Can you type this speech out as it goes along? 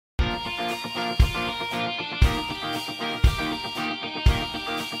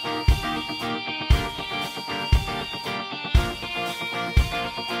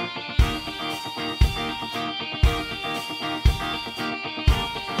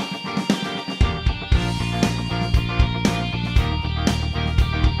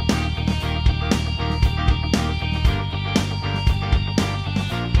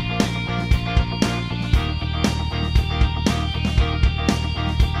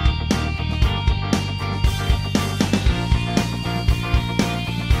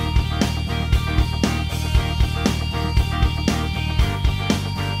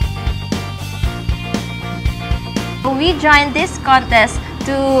we joined this contest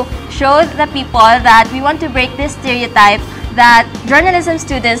to show the people that we want to break this stereotype that journalism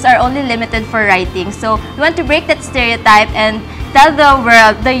students are only limited for writing. So we want to break that stereotype and tell the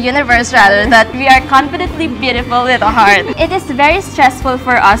world, the universe rather, that we are confidently beautiful with a heart. It is very stressful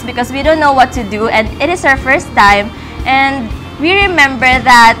for us because we don't know what to do, and it is our first time. And we remember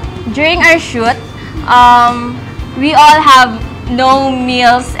that during our shoot, we all have no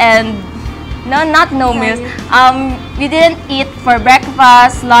meals and we didn't eat for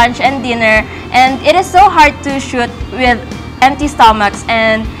breakfast, lunch, and dinner, and it is so hard to shoot with empty stomachs.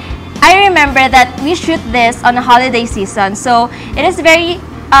 And I remember that we shoot this on a holiday season, so it is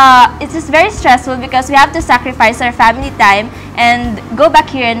very stressful because we have to sacrifice our family time and go back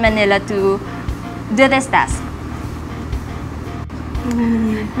here in Manila to do this task.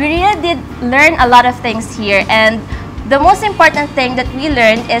 We really did learn a lot of things here, and the most important thing that we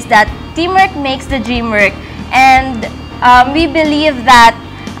learned is that teamwork makes the dream work, and we believe that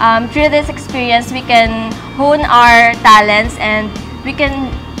through this experience we can hone our talents and we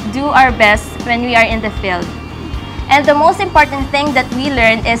can do our best when we are in the field. And the most important thing that we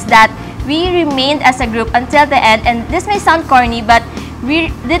learned is that we remained as a group until the end, and this may sound corny, but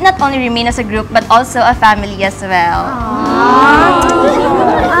we did not only remain as a group but also a family as well.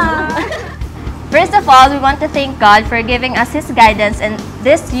 First of all, we want to thank God for giving us His guidance and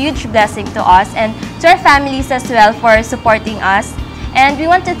this huge blessing to us, and to our families as well for supporting us. And we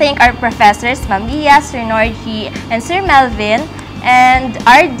want to thank our professors, Ma'am Lia, Sir Norji, and Sir Melvin, and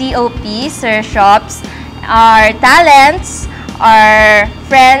our DOP, Sir Shops, our talents, our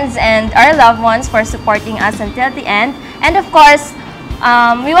friends, and our loved ones for supporting us until the end. And of course,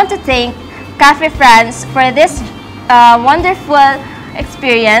 we want to thank Cafe France for this wonderful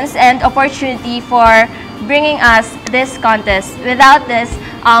experience and opportunity for bringing us this contest. Without this,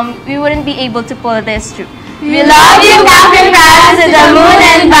 we wouldn't be able to pull this through. We love you, Cafe France, to the moon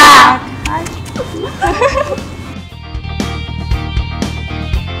and back!